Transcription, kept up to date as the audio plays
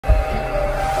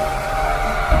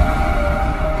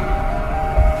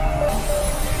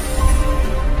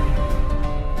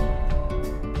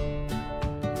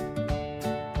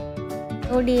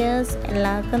Dears,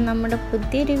 എല്ലാവർക്കും നമ്മുടെ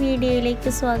പുതിയൊരു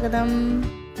വീഡിയോയിലേക്ക് സ്വാഗതം.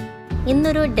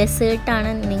 ഇന്നൊരു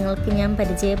ഡെസേർട്ടാണ് നിങ്ങൾക്ക് ഞാൻ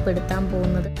പരിചയപ്പെടുത്താൻ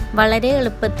പോകുന്നത്. വളരെ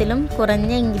എളുപ്പത്തിലും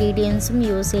കുറഞ്ഞ ഇൻഗ്രീഡിയൻസും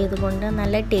യൂസ് ചെയ്തുകൊണ്ട്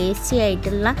നല്ല ടേസ്റ്റി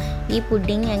ആയിട്ടുള്ള ഈ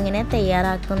പുഡിംഗ് എങ്ങനെ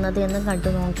തയ്യാറാക്കുന്നത് എന്ന്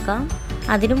കണ്ടു നോക്കാം.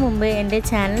 അതിനു മുമ്പ് എൻ്റെ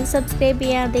ചാനൽ സബ്സ്ക്രൈബ്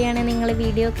ചെയ്യാതെയാണ് നിങ്ങൾ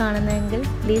വീഡിയോ കാണുന്നതെങ്കിൽ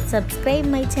പ്ലീസ്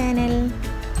സബ്സ്ക്രൈബ് മൈ ചാനൽ.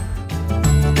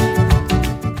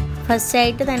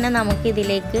 ഫസ്റ്റായിട്ട് തന്നെ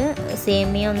നമുക്കിതിലേക്ക്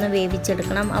സേമിയ ഒന്ന്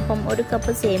വേവിച്ചെടുക്കണം. അപ്പം ഒരു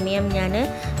കപ്പ് സേമിയം ഞാൻ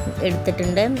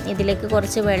എടുത്തിട്ടുണ്ട്. ഇതിലേക്ക്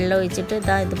കുറച്ച് വെള്ളം ഒഴിച്ചിട്ട്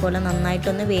ഇതുപോലെ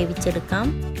നന്നായിട്ടൊന്ന് വേവിച്ചെടുക്കാം.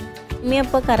 സേമിയ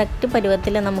ഇപ്പോൾ കറക്റ്റ്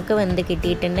പരുവത്തിൽ നമുക്ക് വെന്ത്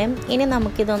കിട്ടിയിട്ടുണ്ട്. ഇനി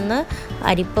നമുക്കിതൊന്ന്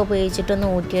അരിപ്പ ഉപയോഗിച്ചിട്ടൊന്ന്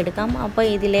ഊറ്റിയെടുക്കാം. അപ്പോൾ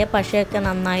ഇതിലെ പശയൊക്കെ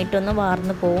നന്നായിട്ടൊന്ന്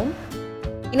വാർന്നു പോവും.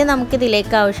 ഇനി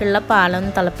നമുക്കിതിലേക്ക് ആവശ്യമുള്ള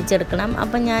പാലൊന്ന് തിളപ്പിച്ചെടുക്കണം.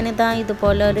 അപ്പം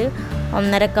ഇതുപോലെ ഒരു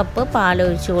 1.5 കപ്പ്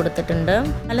പാലൊഴിച്ച് കൊടുത്തിട്ടുണ്ട്.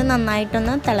 പാൽ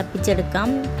നന്നായിട്ടൊന്ന് തിളപ്പിച്ചെടുക്കാം.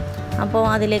 അപ്പോൾ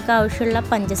അതിലേക്ക് ആവശ്യമുള്ള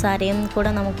പഞ്ചസാരയും കൂടെ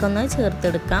നമുക്കൊന്ന്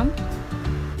ചേർത്തെടുക്കാം.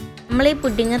 നമ്മൾ ഈ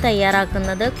പുഡിങ്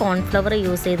തയ്യാറാക്കുന്നത് കോൺഫ്ലവർ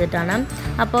യൂസ് ചെയ്തിട്ടാണ്.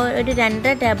 അപ്പോൾ ഒരു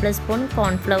 2 ടേബിൾ സ്പൂൺ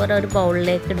കോൺഫ്ലവർ ഒരു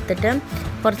ബൗളിലേക്ക് എടുത്തിട്ട്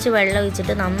കുറച്ച് വെള്ളം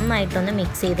ഒഴിച്ചിട്ട് നന്നായിട്ടൊന്ന്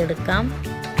മിക്സ് ചെയ്തെടുക്കാം.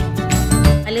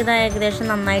 അതിലിത് ഏകദേശം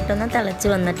നന്നായിട്ടൊന്ന് തിളച്ച്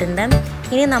വന്നിട്ടുണ്ട്.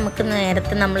 ഇനി നമുക്ക്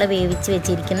നേരത്തെ നമ്മൾ വേവിച്ച്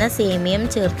വെച്ചിരിക്കുന്ന സേമിയം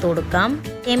ചേർത്ത് കൊടുക്കാം.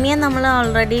 സേമിയ നമ്മൾ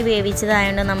ഓൾറെഡി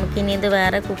വേവിച്ചതായതുകൊണ്ട് നമുക്കിനി ഇത്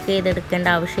വേറെ കുക്ക് ചെയ്തെടുക്കേണ്ട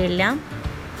ആവശ്യമില്ല.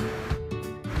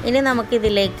 ഇനി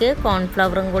നമുക്കിതിലേക്ക്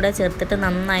കോൺഫ്ലവറും കൂടെ ചേർത്തിട്ട്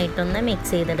നന്നായിട്ടൊന്ന്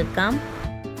മിക്സ് ചെയ്തെടുക്കാം.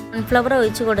 കോൺഫ്ലവർ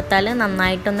ഒഴിച്ച് കൊടുത്താൽ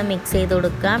നന്നായിട്ടൊന്ന് മിക്സ് ചെയ്ത്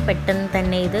കൊടുക്കുക. പെട്ടെന്ന്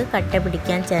തന്നെ ഇത് കട്ട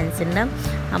പിടിക്കാൻ ചാൻസ് ഉണ്ട്.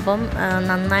 അപ്പം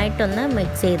നന്നായിട്ടൊന്ന്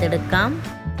മിക്സ് ചെയ്തെടുക്കാം.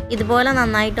 ഇതുപോലെ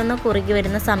നന്നായിട്ടൊന്ന് കുറുകി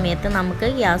വരുന്ന സമയത്ത് നമുക്ക്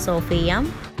ഗ്യാസ് ഓഫ് ചെയ്യാം.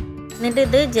 എന്നിട്ട്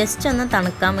ഇത് ജസ്റ്റ് ഒന്ന്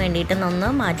തണുക്കാൻ വേണ്ടിയിട്ട്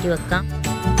ഒന്ന് മാറ്റി വെക്കാം.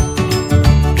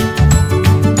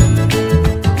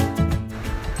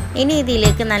 ഇനി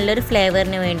ഇതിലേക്ക് നല്ലൊരു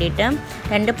ഫ്ലേവറിന് വേണ്ടിയിട്ട്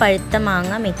 2 പഴുത്ത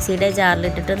മാങ്ങ മിക്സിയുടെ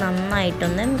ജാറിലിട്ടിട്ട്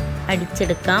നന്നായിട്ടൊന്ന്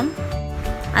അടിച്ചെടുക്കാം.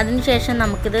 അതിനുശേഷം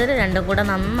നമുക്കിത് രണ്ടും കൂടെ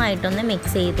നന്നായിട്ടൊന്ന്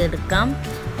മിക്സ് ചെയ്തെടുക്കാം.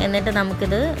 എന്നിട്ട്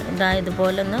നമുക്കിത്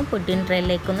ഇതുപോലെ ഒന്ന് പുഡിംഗ്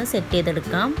ട്രേയിലേക്കൊന്ന് സെറ്റ്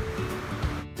ചെയ്തെടുക്കാം.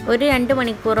 ഒരു 2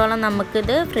 മണിക്കൂറോളം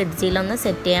നമുക്കിത് ഫ്രിഡ്ജിലൊന്ന്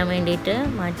സെറ്റ് ചെയ്യാൻ വേണ്ടിയിട്ട്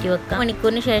മാറ്റി വെക്കാം.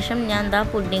 മണിക്കൂറിന് ശേഷം ഞാൻ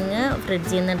പുഡിങ്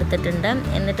ഫ്രിഡ്ജിൽ നിന്ന് എടുത്തിട്ടുണ്ട്.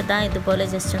 എന്നിട്ട് ഇതുപോലെ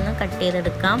ജസ്റ്റ് ഒന്ന് കട്ട്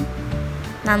ചെയ്തെടുക്കാം.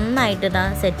 നന്നായിട്ട്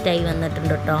സെറ്റായി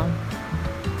വന്നിട്ടുണ്ട് കേട്ടോ.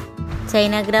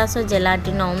 ചൈന ഗ്രാസോ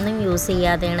ജെലാറ്റിനോ ഒന്നും യൂസ്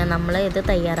ചെയ്യാതെയാണ് നമ്മൾ ഇത്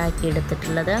തയ്യാറാക്കി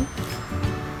എടുത്തിട്ടുള്ളത്.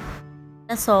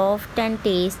 സോഫ്റ്റ് ആൻഡ്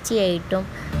ടേസ്റ്റി ആയിട്ടും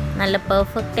നല്ല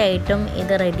പെർഫെക്റ്റ് ആയിട്ടും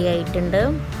ഇത് റെഡി ആയിട്ടുണ്ട്.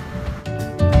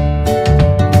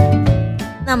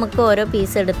 നമുക്ക് ഓരോ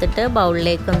പീസ് എടുത്തിട്ട്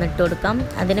ബൗളിലേക്ക് ഒന്ന് ഇട്ട് കൊടുക്കാം.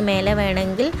 അതിന് മേലെ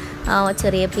വേണമെങ്കിൽ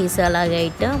ചെറിയ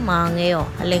പീസുകളായിട്ട് മാങ്ങയോ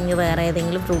അല്ലെങ്കിൽ വേറെ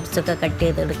ഏതെങ്കിലും ഫ്രൂട്ട്സൊക്കെ കട്ട്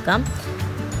ചെയ്തെടുക്കാം.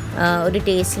 ഒരു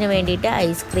ടേസ്റ്റിന് വേണ്ടിയിട്ട്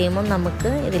ഐസ്ക്രീമും നമുക്ക്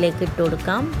ഇതിലേക്ക് ഇട്ട്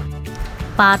കൊടുക്കാം.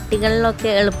 പാർട്ടികളിലൊക്കെ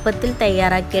എളുപ്പത്തിൽ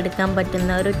തയ്യാറാക്കിയെടുക്കാൻ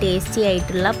പറ്റുന്ന ഒരു ടേസ്റ്റി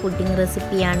ആയിട്ടുള്ള പുഡിംഗ്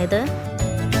റെസിപ്പിയാണിത്.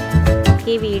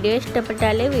 ഈ വീഡിയോ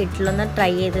ഇഷ്ടപ്പെട്ടാൽ വീട്ടിലൊന്ന്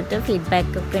ട്രൈ ചെയ്തിട്ട്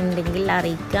ഫീഡ്ബാക്കൊക്കെ ഉണ്ടെങ്കിൽ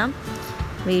അറിയിക്കാം.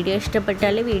 വീഡിയോ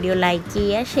ഇഷ്ടപ്പെട്ടാൽ വീഡിയോ ലൈക്ക്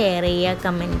ചെയ്യുക, ഷെയർ ചെയ്യുക,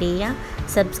 കമൻറ്റ് ചെയ്യുക.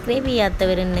 സബ്സ്ക്രൈബ്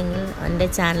ചെയ്യാത്തവരുണ്ടെങ്കിൽ എൻ്റെ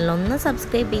ചാനലൊന്ന്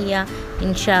സബ്സ്ക്രൈബ് ചെയ്യുക.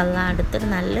 ഇൻഷാ അല്ലാഹ് അടുത്തൊരു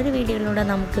നല്ലൊരു വീഡിയോയിലൂടെ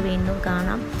നമുക്ക് വീണ്ടും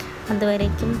കാണാം.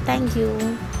 അതുവരേക്കും താങ്ക് യു.